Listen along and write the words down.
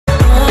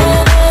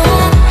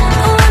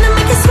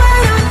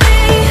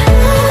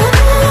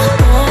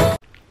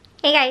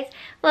Hey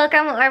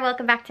guys,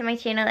 welcome back to my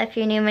channel. If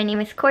you're new, my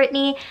name is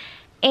Courtney,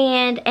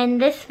 and in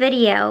this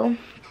video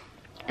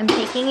I'm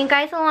taking you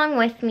guys along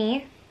with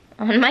me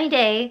on my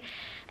day,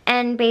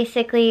 and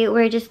basically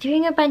we're just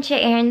doing a bunch of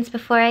errands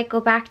before I go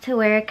back to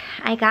work.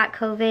 I got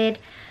COVID.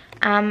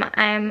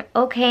 I'm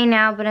okay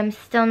now, but I'm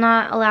still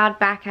not allowed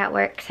back at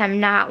work because I'm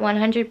not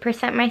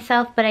 100%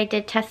 myself, but I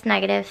did test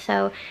negative,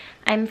 so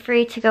I'm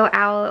free to go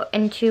out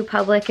into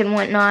public and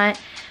whatnot.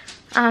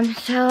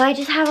 So I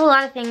just have a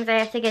lot of things I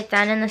have to get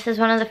done, and this is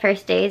one of the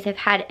first days I've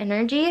had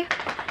energy.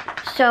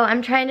 So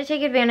I'm trying to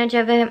take advantage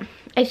of it.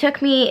 It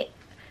took me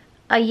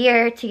a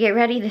year to get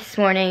ready this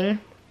morning,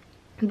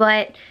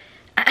 but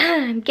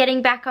I'm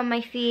getting back on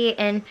my feet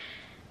and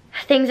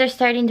things are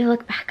starting to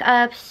look back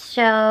up,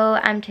 so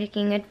I'm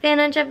taking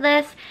advantage of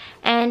this.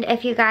 And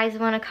if you guys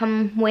want to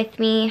come with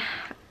me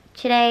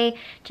today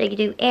to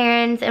do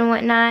errands and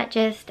whatnot,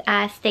 just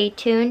stay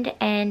tuned.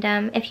 And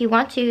if you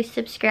want to,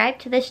 subscribe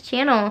to this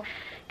channel,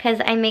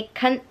 because I make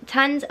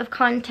tons of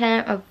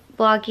content of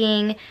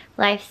vlogging,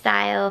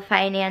 lifestyle,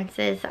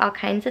 finances, all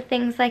kinds of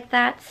things like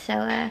that.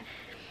 So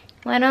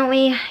why don't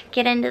we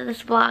get into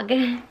this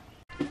vlog?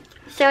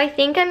 So I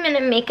think I'm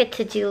gonna make a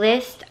to-do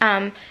list.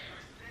 I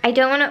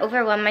don't want to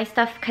overwhelm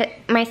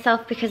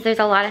myself because there's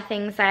a lot of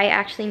things I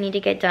actually need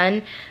to get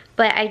done,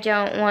 but I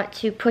don't want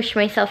to push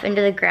myself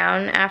into the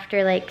ground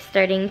after like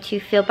starting to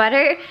feel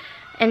better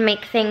and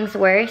make things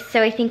worse.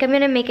 So I think I'm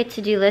gonna make a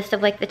to-do list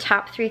of like the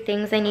top 3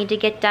 things I need to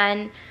get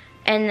done,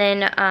 and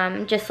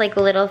then just like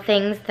little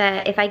things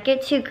that if I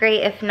get to,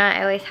 great. If not,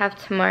 I always have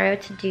tomorrow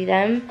to do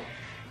them.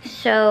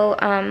 So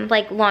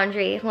like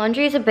laundry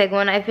is a big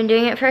one. I've been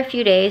doing it for a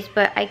few days,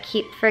 but I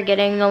keep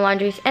forgetting the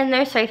laundry's in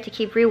there, so I have to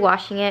keep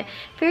rewashing it.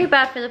 Very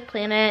bad for the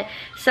planet,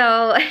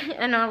 so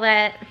and all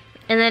that.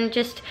 And then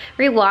just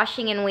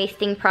rewashing and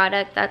wasting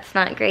product, that's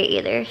not great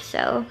either.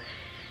 So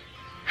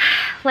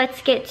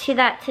let's get to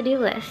that to-do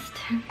list.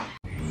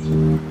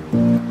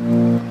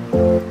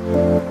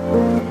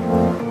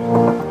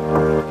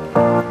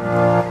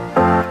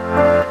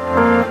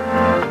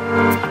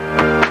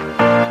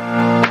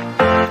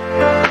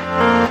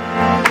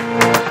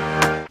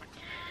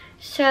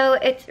 So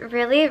it's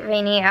really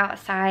rainy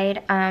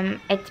outside.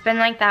 It's been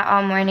like that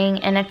all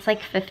morning, and it's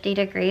like 50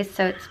 degrees,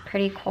 so it's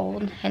pretty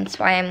cold, hence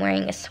why I'm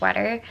wearing a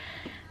sweater.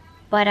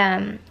 But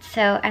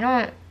so I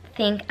don't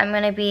think I'm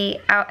gonna be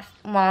out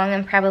long.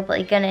 I'm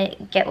probably gonna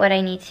get what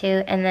I need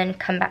to and then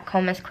come back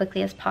home as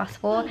quickly as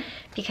possible,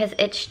 because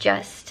it's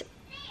just,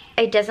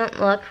 it doesn't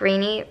look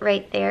rainy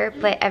right there,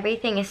 but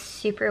everything is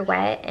super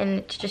wet, and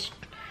it's just,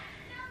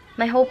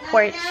 my whole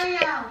porch,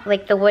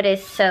 like the wood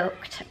is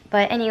soaked.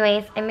 But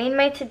anyways, I made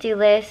my to-do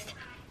list.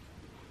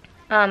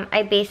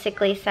 I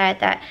basically said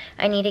that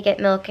I need to get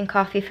milk and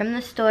coffee from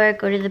the store,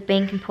 go to the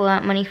bank and pull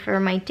out money for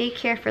my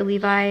daycare for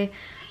Levi.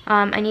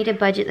 I need to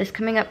budget this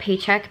coming up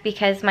paycheck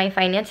because my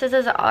finances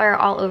are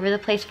all over the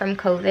place from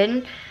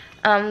COVID.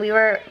 We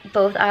were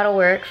both out of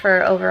work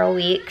for over a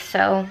week,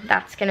 so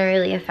that's gonna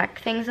really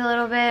affect things a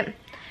little bit.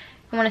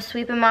 I want to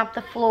sweep and mop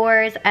the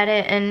floors,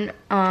 edit and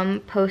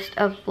post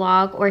a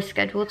vlog or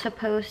schedule to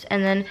post,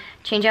 and then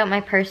change out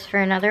my purse for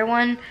another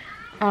one.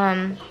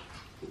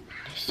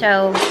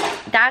 So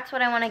that's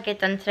what I want to get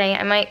done today.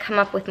 I might come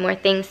up with more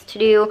things to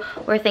do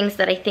or things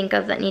that I think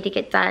of that need to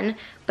get done,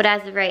 but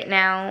as of right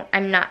now,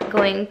 I'm not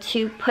going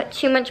to put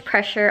too much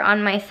pressure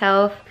on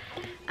myself.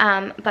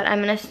 But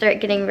I'm going to start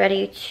getting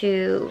ready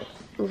to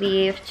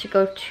leave to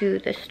go to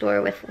the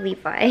store with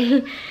Levi.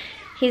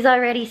 He's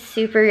already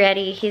super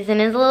ready. He's in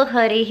his little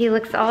hoodie. He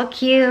looks all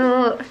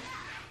cute.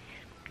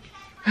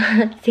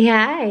 Say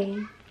hi.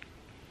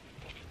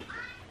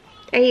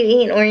 Are you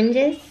eating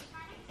oranges?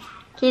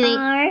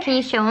 Can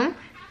you show him?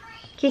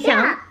 Can you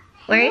show him?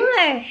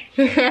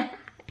 Orange?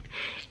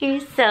 You're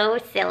so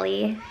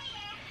silly.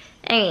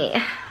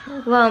 Alright,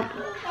 well,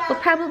 we'll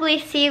probably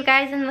see you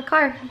guys in the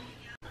car.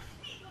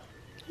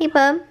 Hey,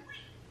 bub.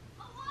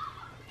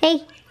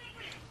 Hey,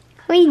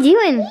 what are you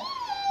doing?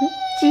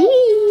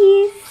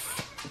 Jeez.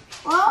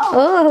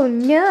 Oh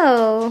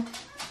no.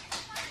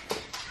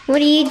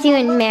 What are you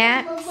doing,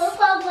 Max?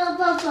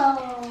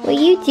 What are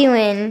you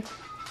doing?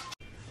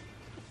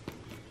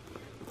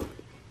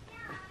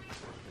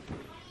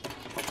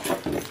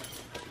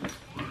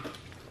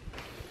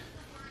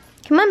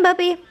 Come on,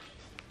 Bubby.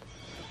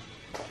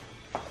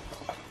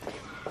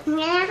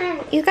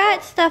 You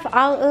got stuff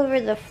all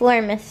over the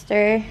floor,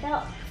 mister.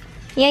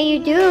 Yeah,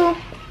 you do.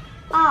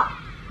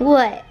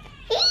 What?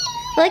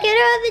 Look at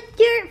all the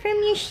dirt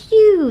from your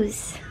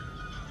shoes.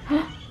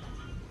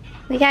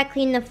 We gotta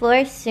clean the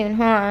floors soon,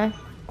 huh?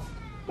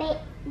 Wait,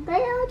 but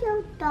I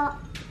don't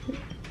stop.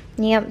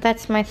 Yep,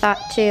 that's my thought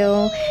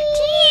too. Jeez!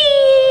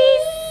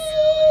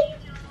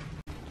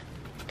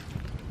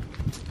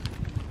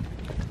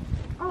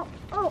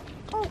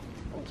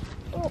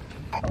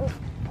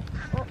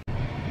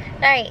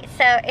 Alright,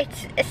 so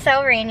it's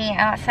so rainy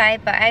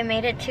outside, but I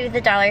made it to the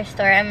dollar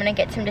store. I'm gonna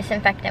get some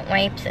disinfectant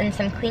wipes and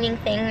some cleaning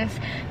things,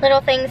 little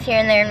things here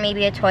and there, and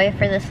maybe a toy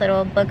for this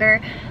little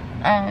booger.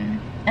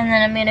 And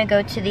then I'm gonna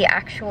go to the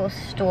actual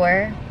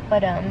store.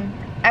 But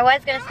I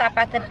was gonna stop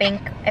at the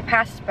bank. I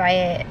passed by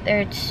it.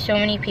 There's so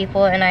many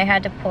people and I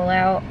had to pull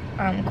out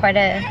quite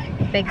a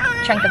big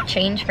chunk of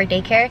change for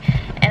daycare,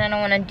 and I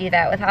don't want to do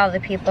that with all the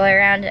people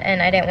around,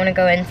 and I didn't want to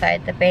go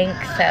inside the bank,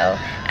 so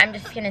I'm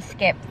just gonna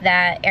skip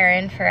that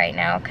errand for right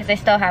now because I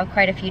still have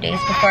quite a few days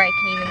before I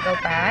can even go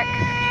back.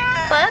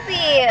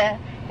 Puppy,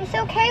 it's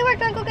okay, we're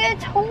gonna go get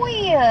a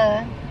toy.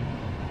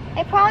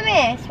 I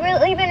promise, we're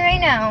leaving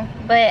right now.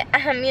 But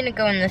I'm gonna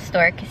go in the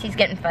store because he's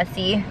getting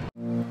fussy.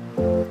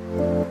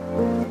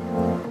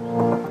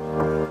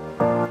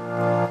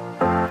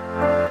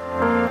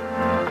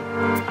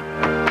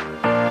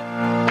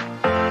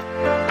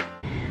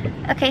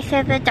 Okay,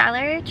 so the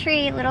Dollar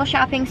Tree little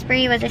shopping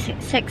spree was a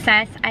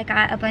success. I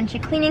got a bunch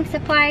of cleaning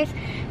supplies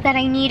that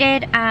I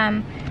needed.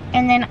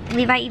 And then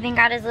Levi even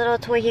got his little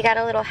toy. He got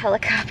a little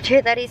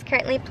helicopter that he's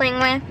currently playing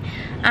with.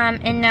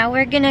 And now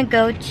we're gonna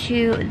go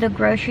to the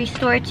grocery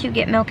store to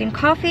get milk and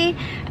coffee.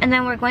 And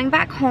then we're going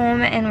back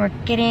home and we're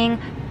getting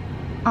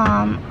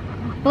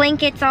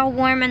blankets all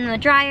warm in the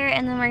dryer.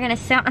 And then we're gonna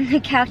sit on the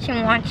couch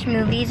and watch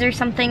movies or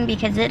something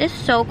because it is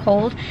so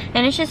cold.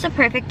 And it's just a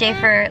perfect day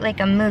for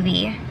like a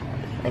movie.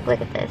 Like,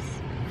 look at this.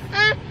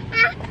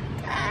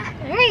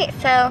 Alright,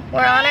 so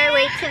we're on our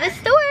way to the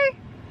store.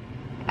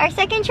 Our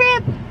second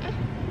trip.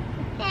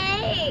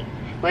 Hey.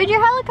 Where'd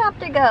your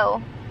helicopter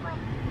go?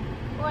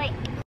 Wait.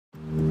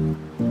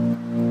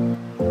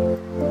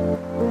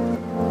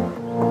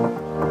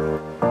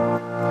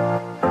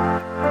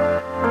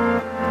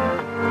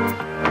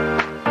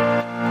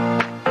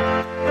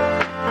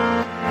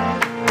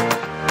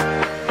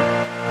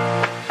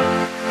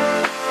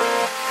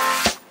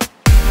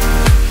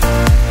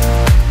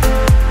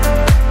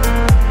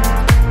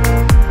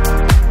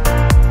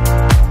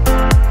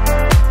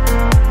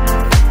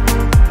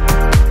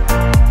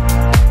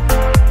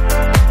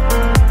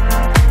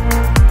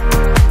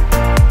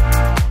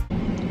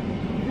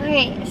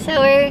 So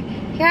we're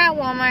here at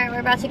Walmart. We're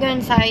about to go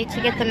inside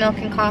to get the milk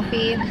and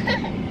coffee.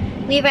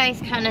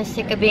 Levi's kind of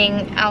sick of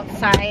being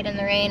outside in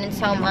the rain, and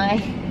so am I.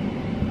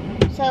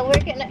 So we're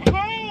gonna,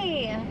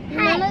 hey!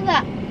 None of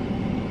that.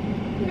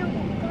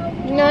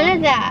 None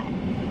of that.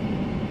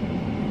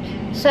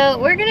 So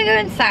we're gonna go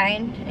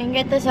inside and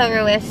get this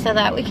over with so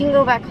that we can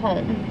go back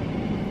home.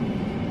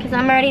 Because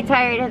I'm already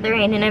tired of the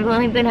rain and I've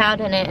only been out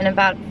in it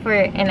for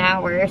an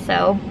hour or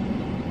so.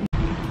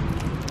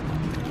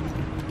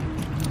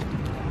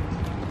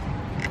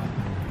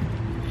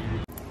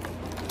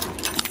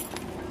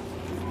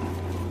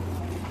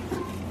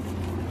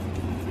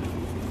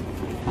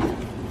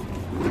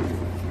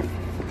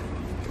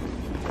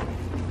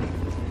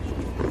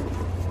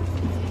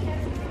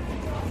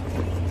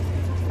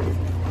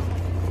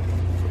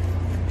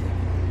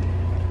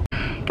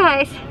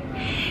 Guys,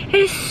 it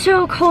is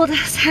so cold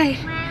outside.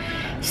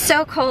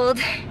 So cold.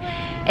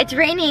 It's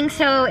raining,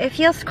 so it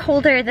feels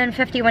colder than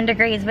 51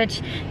 degrees,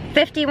 which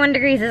 51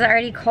 degrees is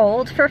already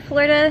cold for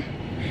Florida,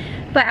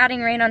 but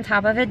adding rain on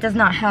top of it does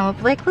not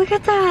help. Like, look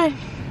at that.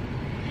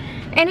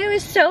 And it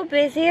was so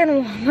busy in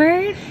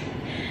Walmart.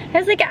 I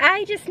was like,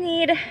 I just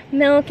need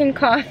milk and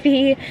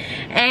coffee,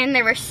 and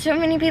there were so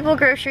many people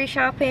grocery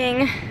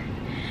shopping,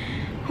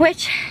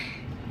 which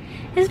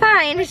is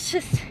fine. It's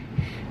just,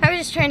 I was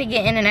just trying to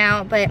get in and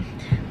out, but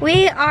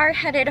we are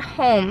headed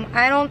home.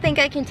 I don't think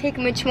I can take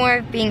much more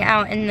of being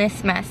out in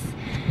this mess.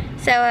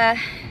 So,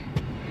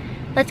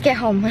 let's get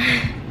home.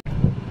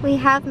 We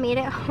have made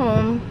it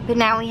home, but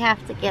now we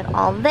have to get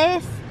all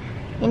this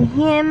and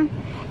him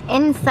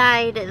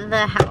inside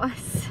the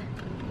house.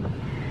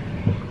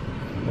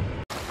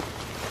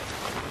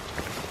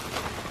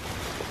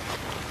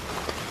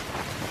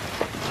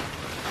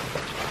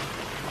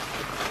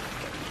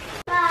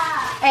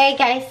 Alright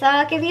guys, so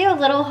I'll give you a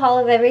little haul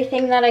of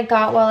everything that I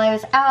got while I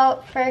was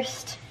out.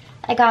 First,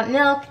 I got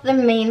milk, the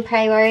main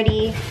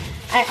priority.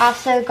 I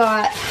also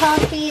got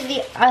coffee,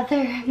 the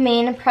other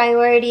main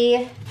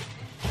priority.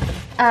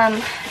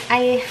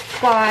 I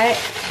got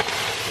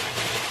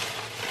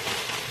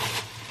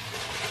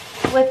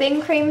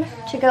whipping cream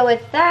to go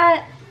with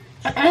that.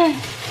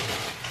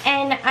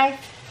 And I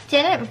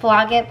didn't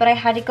vlog it, but I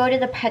had to go to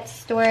the pet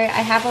store.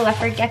 I have a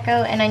leopard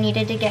gecko and I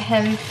needed to get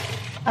him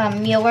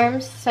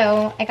mealworms,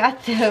 so I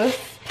got those.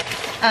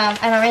 I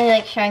don't really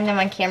like showing them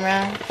on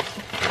camera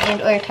and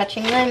or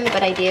touching them,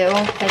 but I do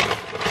because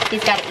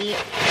he's got to eat.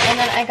 And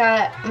then I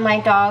got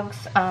my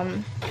dog's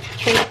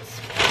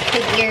treats,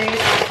 pig ears.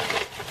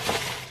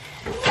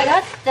 I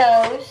got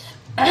those.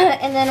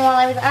 And then while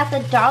I was at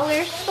the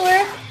dollar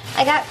store,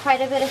 I got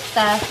quite a bit of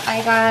stuff.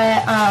 I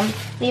got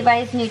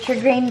Levi's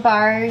Nutri-Grain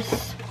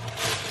bars.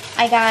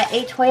 I got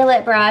a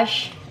toilet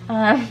brush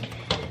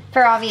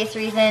for obvious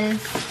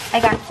reasons. I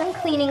got some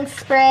cleaning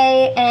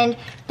spray, and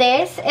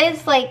this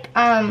is like,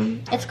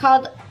 it's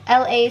called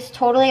LA's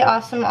Totally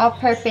Awesome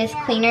All-Purpose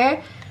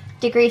Cleaner,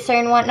 degreaser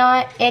and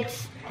whatnot.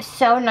 It's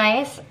so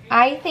nice.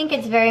 I think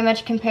it's very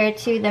much compared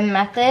to the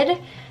Method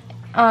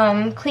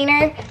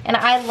cleaner, and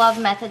I love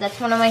Method. That's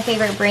one of my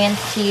favorite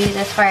brands to use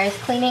as far as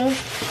cleaning.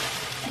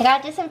 I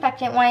got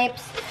disinfectant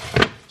wipes,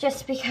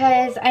 just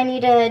because I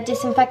need to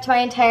disinfect my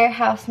entire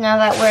house now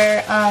that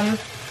we're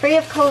free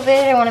of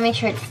COVID. I want to make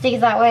sure it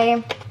stays that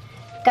way.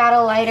 Got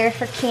a lighter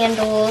for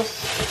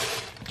candles,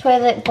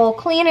 toilet bowl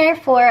cleaner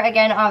for,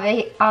 again,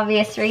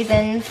 obvious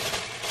reasons.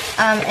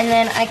 And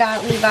then I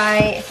got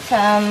Levi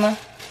some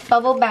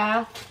bubble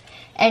bath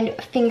and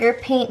finger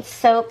paint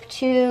soap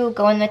to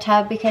go in the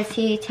tub because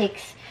he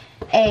takes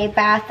a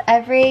bath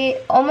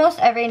almost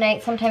every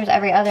night, sometimes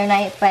every other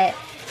night. But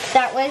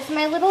that was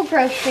my little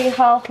grocery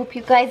haul. Hope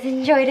you guys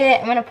enjoyed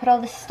it. I'm gonna put all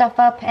this stuff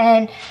up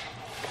and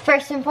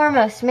first and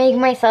foremost, make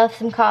myself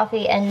some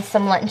coffee and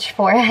some lunch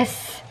for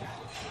us.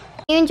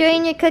 You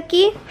enjoying your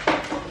cookie?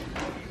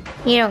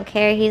 You don't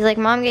care. He's like,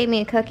 Mom gave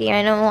me a cookie.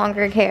 I no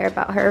longer care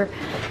about her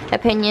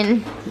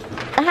opinion.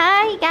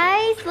 Hi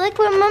guys, look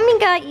what Mommy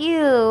got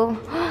you.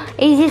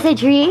 Is this a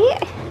treat?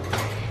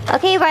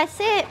 Okay, but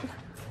sit.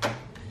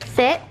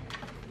 Sit.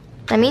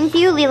 That means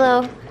you,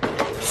 Lilo.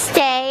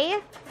 Stay.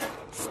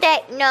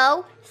 Stay.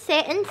 No.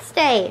 Sit and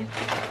stay.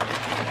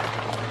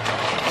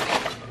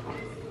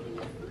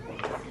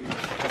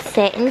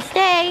 Sit and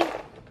stay.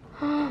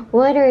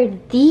 What are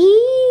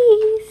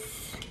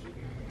these?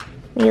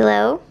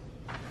 Lilo?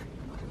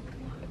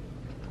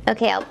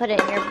 Okay, I'll put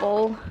it in your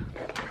bowl.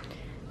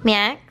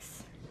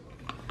 Max?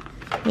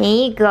 There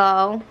you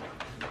go.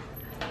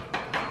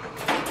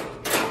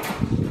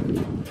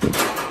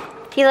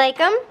 Do you like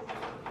them?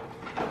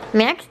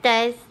 Max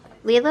does.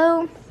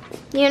 Lilo,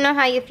 you don't know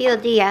how you feel,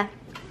 do ya?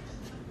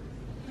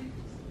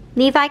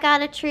 Levi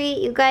got a treat.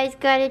 You guys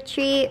got a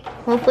treat.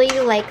 Hopefully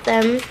you like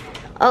them.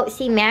 Oh,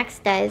 see, Max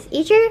does.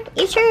 Eat your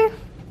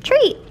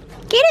treat.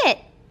 Get it.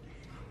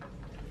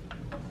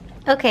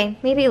 Okay,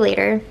 maybe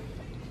later.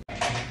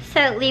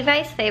 So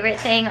Levi's favorite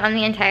thing on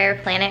the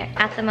entire planet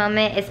at the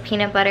moment is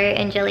peanut butter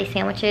and jelly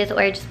sandwiches,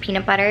 or just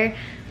peanut butter.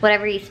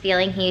 Whatever he's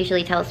feeling, he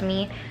usually tells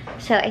me.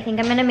 So I think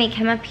I'm gonna make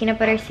him a peanut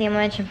butter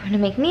sandwich. I'm gonna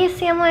make me a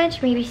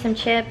sandwich, maybe some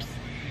chips.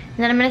 And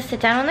then I'm gonna sit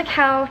down on the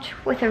couch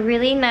with a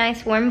really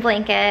nice warm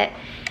blanket.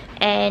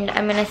 And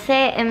I'm gonna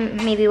sit and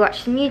maybe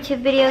watch some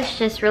YouTube videos,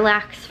 just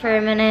relax for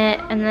a minute,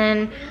 and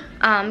then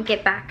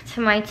get back to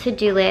my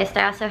to-do list.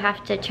 I also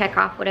have to check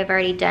off what I've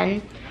already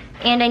done.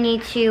 And I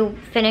need to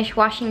finish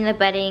washing the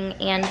bedding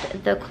and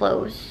the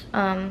clothes,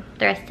 the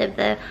rest of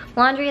the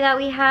laundry that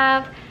we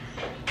have.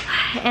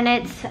 And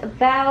it's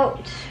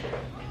about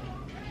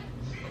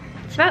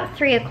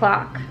 3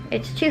 o'clock.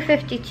 It's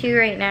 2:52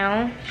 right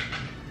now.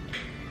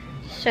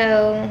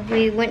 So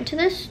we went to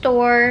the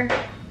store.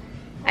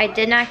 I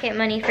did not get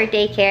money for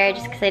daycare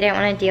just because I didn't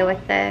want to deal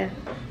with the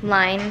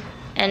line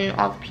and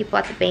all the people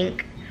at the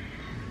bank.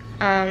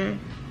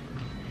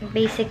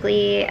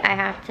 Basically, I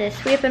have to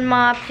sweep and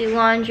mop, do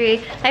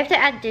laundry. I have to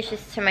add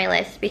dishes to my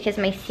list because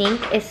my sink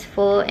is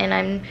full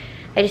and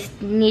I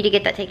just need to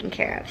get that taken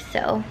care of.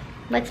 So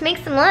let's make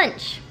some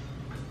lunch.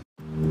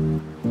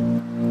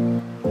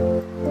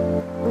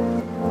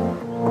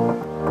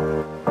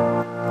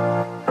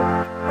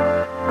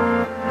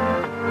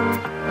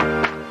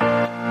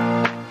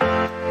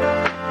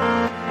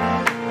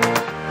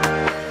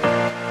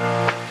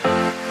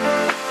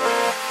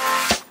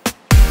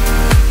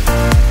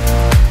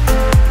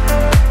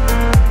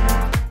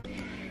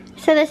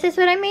 So this is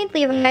what I made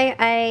Levi.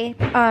 I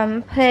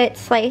put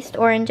sliced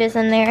oranges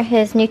in there,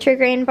 his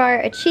Nutri-Grain bar,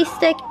 a cheese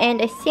stick,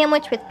 and a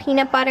sandwich with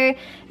peanut butter.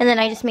 And then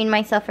I just made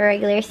myself a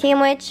regular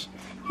sandwich.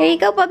 Here you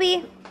go,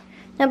 Bubby.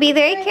 Now be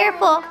very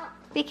careful.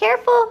 Be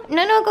careful.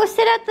 No, go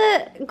sit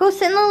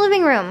in the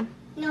living room.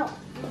 No.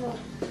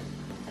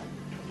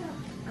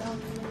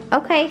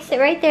 Okay, sit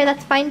right there.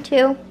 That's fine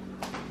too.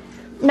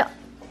 No.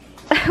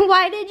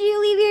 Why did you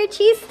leave your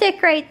cheese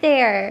stick right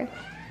there?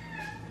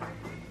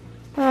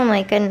 Oh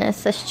my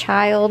goodness, this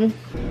child.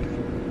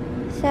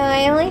 So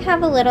I only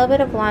have a little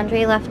bit of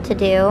laundry left to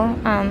do.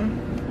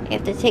 I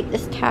have to take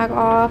this tag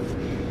off.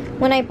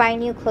 When I buy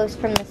new clothes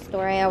from the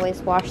store, I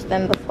always wash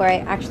them before I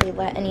actually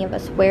let any of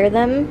us wear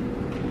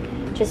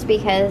them, just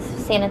because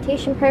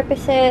sanitation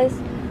purposes.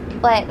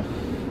 But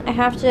I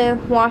have to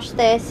wash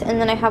this, and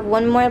then I have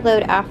one more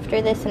load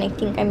after this, and I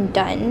think I'm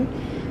done.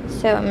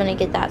 So I'm gonna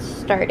get that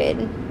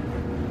started.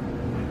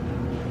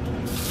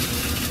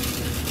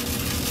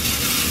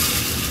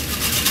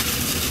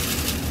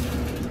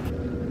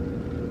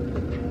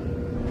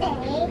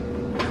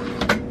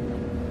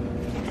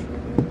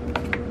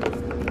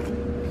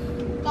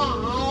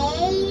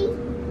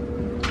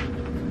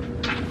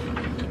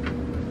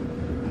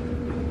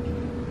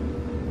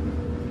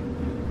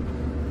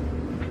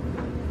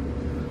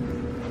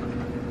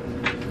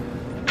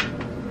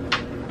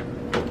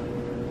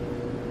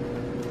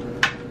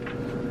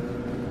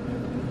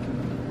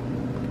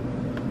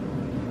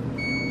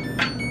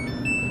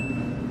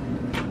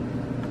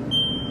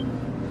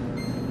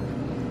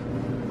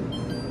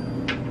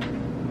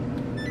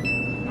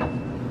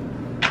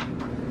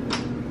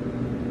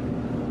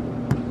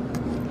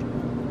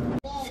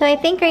 So I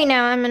think right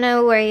now I'm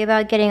gonna worry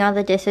about getting all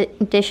the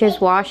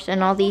dishes washed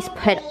and all these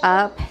put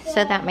up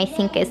so that my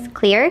sink is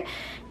clear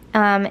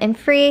and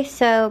free.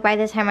 So by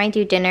the time I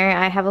do dinner,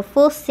 I have a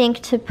full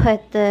sink to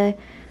put the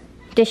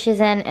dishes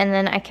in, and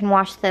then I can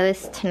wash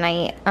those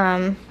tonight.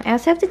 I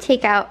also have to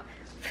take out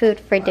food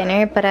for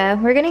dinner, but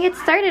we're gonna get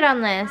started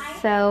on this,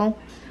 so.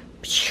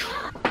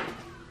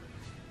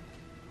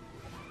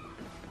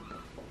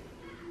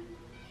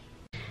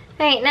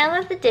 Alright, now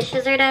that the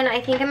dishes are done,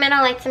 I think I'm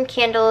gonna light some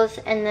candles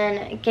and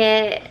then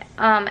get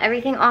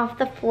everything off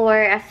the floor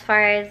as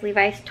far as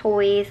Levi's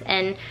toys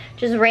and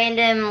just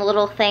random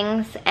little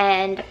things,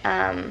 and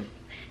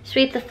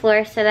sweep the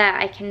floor so that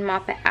I can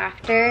mop it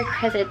after,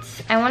 because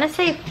it's, I want to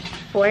say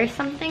 4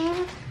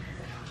 something.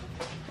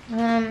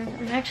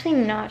 I'm actually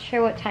not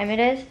sure what time it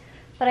is,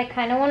 but I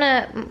kind of want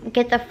to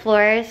get the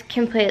floors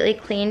completely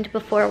cleaned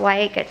before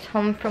Wyatt gets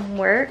home from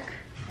work.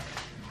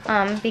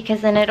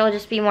 Because then it'll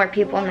just be more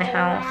people in the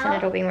house and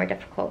it'll be more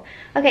difficult.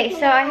 Okay,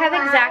 so I have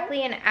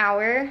exactly an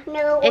hour.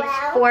 It's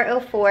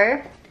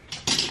 4:04.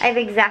 I have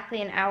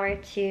exactly an hour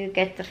to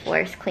get the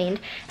floors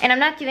cleaned. And I'm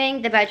not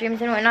doing the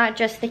bedrooms and whatnot,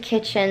 just the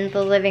kitchen,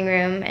 the living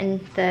room,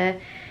 and the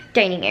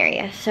dining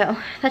area. So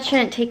that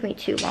shouldn't take me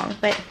too long,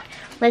 but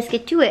let's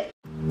get to it.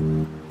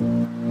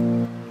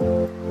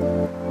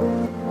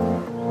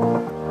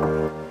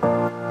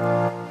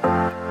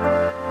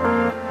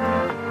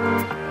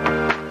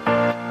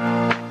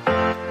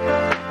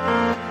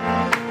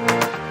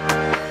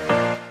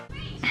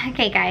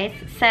 Okay guys,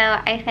 so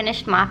I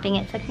finished mopping.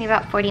 It took me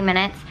about 40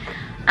 minutes.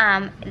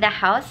 The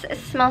house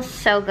smells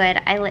so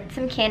good. I lit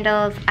some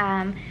candles.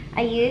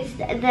 I used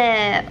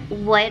the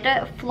wood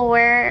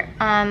floor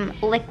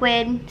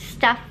liquid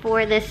stuff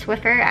for this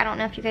Swiffer. I don't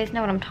know if you guys know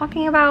what I'm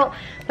talking about,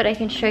 but I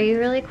can show you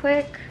really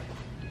quick.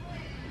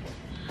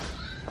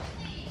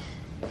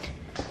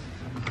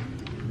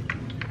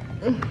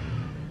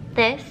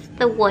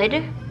 The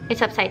wood,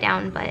 it's upside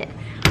down, but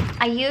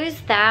I use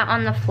that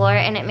on the floor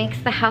and it makes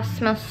the house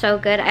smell so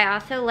good. I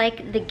also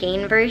like the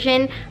Gain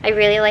version. I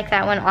really like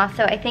that one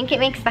also. I think it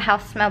makes the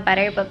house smell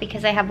better, but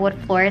because I have wood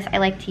floors, I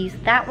like to use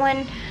that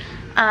one.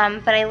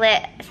 But I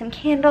lit some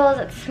candles.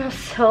 It smells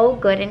so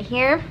good in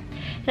here.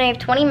 And I have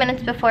 20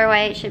 minutes before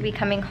Wyatt should be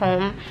coming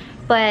home.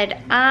 But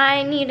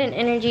I need an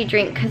energy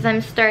drink because I'm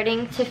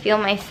starting to feel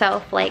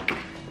myself like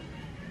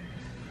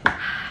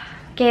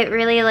get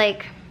really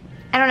like,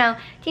 I don't know.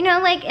 Do you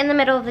know like in the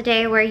middle of the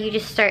day where you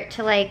just start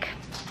to like,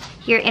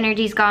 your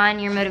energy's gone,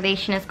 your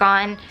motivation is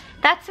gone?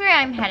 That's where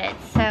I'm headed.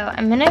 So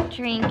I'm gonna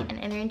drink an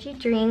energy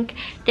drink.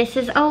 This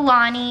is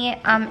Alani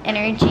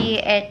Energy.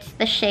 It's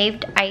the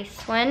shaved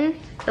ice one,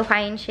 the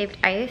Hawaiian shaved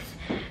ice.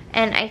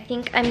 And I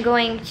think I'm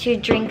going to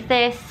drink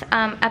this,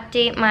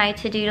 update my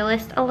to-do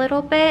list a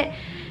little bit,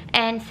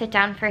 and sit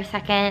down for a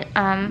second,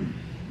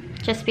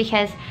 just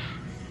because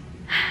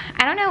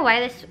I don't know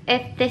why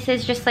if this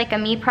is just like a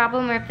me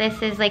problem or if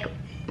this is like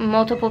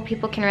multiple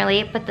people can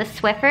relate, but the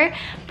Swiffer,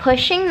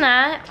 pushing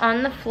that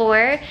on the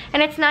floor,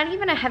 and it's not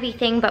even a heavy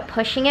thing, but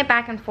pushing it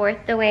back and forth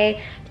the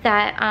way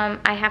that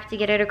I have to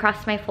get it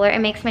across my floor, it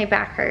makes my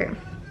back hurt.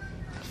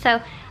 So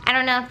I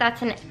don't know if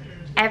that's an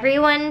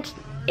everyone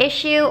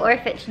issue or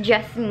if it's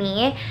just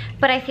me,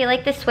 but I feel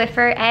like the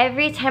Swiffer,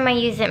 every time I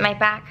use it, my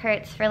back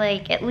hurts for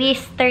like at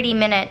least 30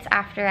 minutes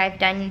after I've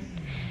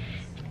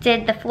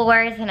did the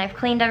floors and I've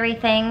cleaned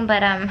everything.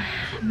 But I'm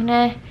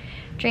gonna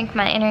drink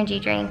my energy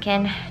drink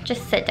and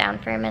just sit down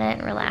for a minute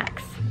and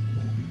relax.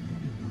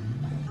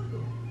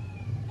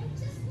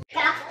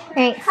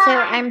 Alright, so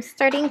I'm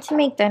starting to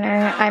make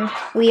dinner.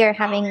 We are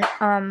having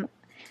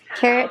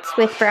carrots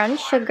with brown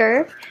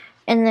sugar,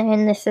 and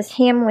then this is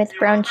ham with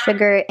brown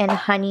sugar and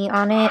honey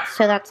on it.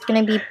 So that's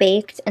gonna be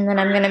baked, and then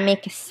I'm gonna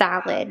make a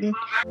salad.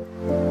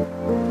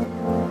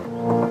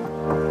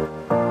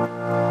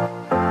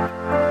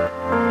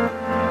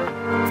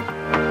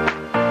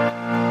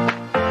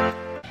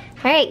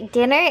 Alright,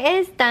 dinner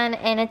is done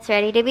and it's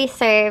ready to be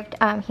served.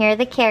 Here are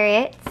the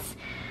carrots,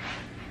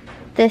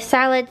 the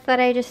salads that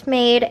I just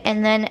made,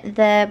 and then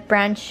the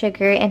brown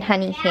sugar and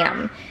honey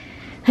ham.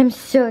 I'm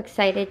so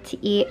excited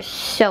to eat,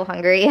 so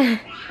hungry. Is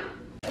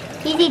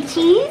it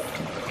cheese?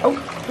 Oh,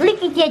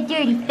 look at that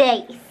dirty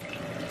face.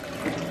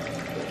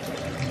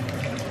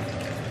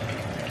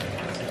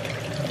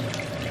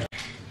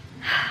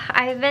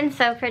 I've been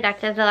so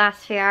productive the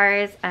last few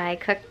hours. I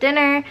cooked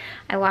dinner,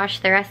 I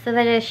washed the rest of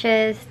the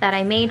dishes that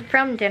I made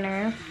from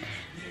dinner.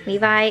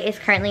 Levi is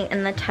currently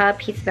in the tub,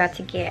 he's about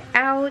to get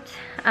out.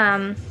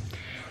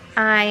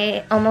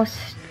 I almost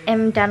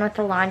am done with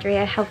the laundry,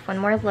 I have one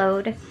more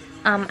load.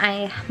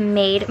 I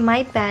made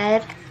my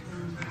bed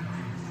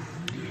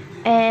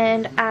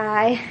and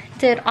I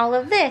did all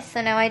of this,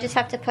 so now I just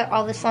have to put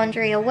all this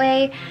laundry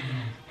away.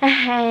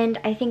 And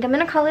I think I'm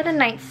gonna call it a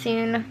night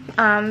soon.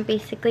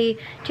 Basically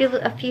do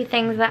a few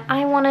things that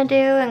I wanna do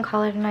and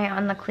call it a night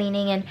on the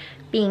cleaning and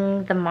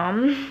being the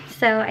mom.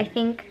 So I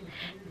think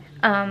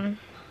I'm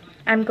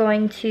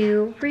going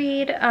to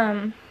read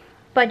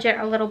budget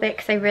a little bit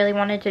because I really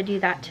wanted to do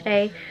that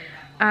today.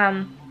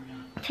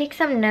 Take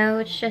some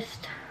notes,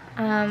 just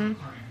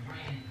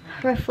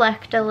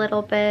reflect a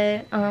little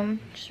bit,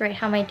 just write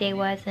how my day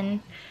was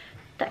and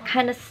that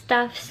kind of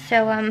stuff.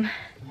 So I'm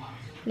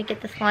gonna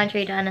get this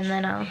laundry done and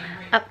then I'll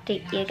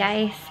update you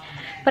guys.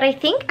 But I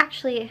think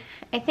actually,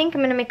 I think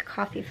I'm gonna make a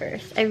coffee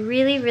first. I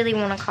really, really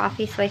want a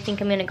coffee, so I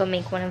think I'm gonna go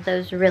make one of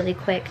those really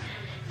quick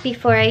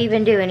before I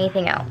even do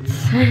anything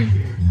else.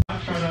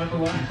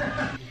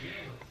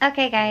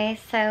 Okay guys,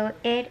 so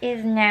it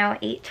is now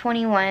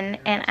 8:21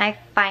 and I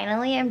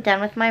finally am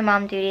done with my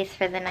mom duties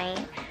for the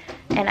night.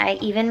 And I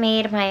even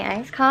made my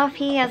iced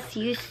coffee, as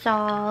you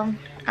saw.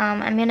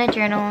 I'm gonna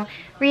journal,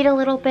 read a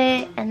little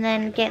bit, and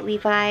then get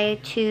Levi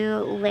to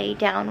lay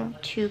down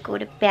to go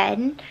to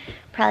bed.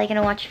 Probably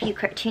gonna watch a few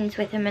cartoons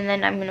with him and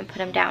then I'm gonna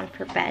put him down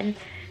for bed.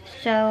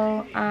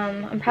 So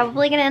I'm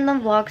probably gonna end the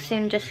vlog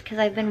soon just because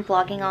I've been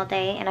vlogging all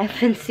day and I've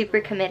been super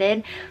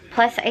committed.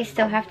 Plus I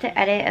still have to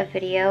edit a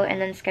video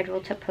and then schedule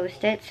to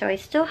post it. So I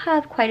still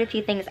have quite a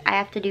few things I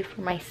have to do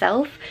for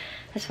myself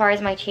as far as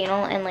my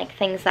channel and like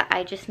things that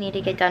I just need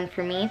to get done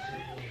for me.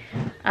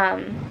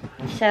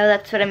 So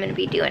that's what I'm gonna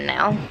be doing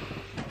now.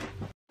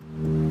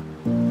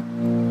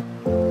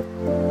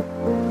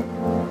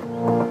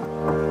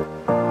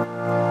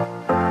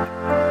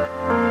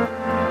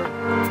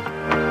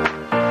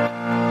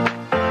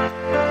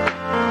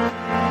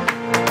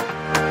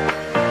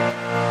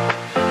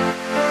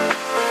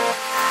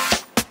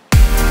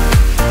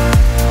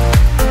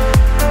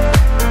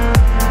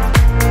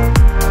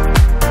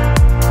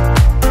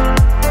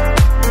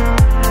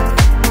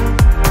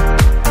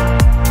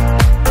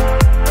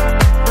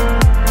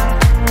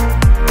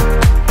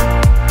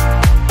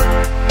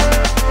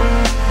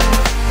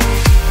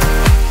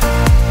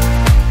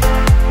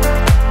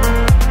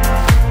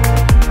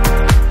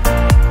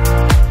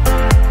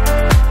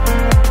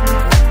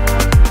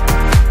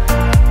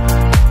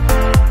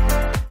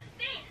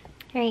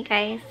 Alright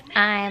guys,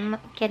 I'm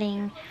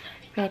getting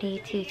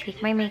ready to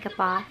take my makeup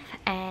off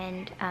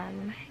and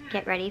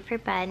get ready for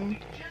bed.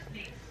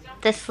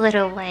 This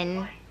little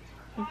one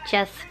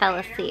just fell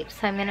asleep,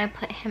 so I'm gonna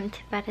put him to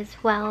bed as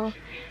well.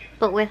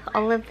 But with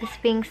all of this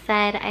being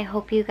said, I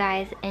hope you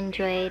guys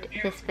enjoyed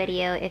this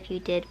video. If you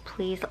did,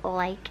 please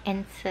like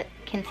and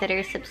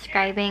consider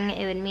subscribing.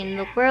 It would mean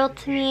the world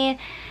to me.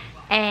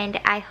 And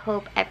I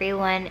hope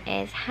everyone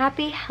is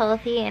happy,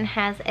 healthy, and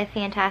has a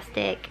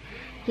fantastic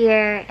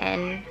year.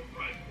 And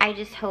I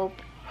just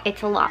hope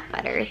it's a lot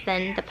better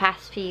than the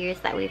past few years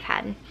that we've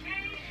had.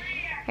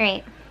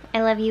 Alright, I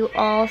love you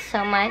all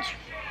so much.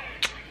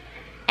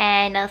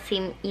 And I'll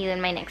see you in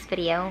my next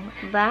video.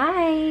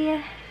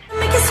 Bye! I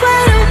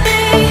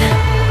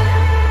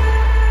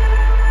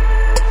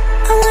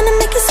wanna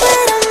make it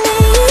sweat.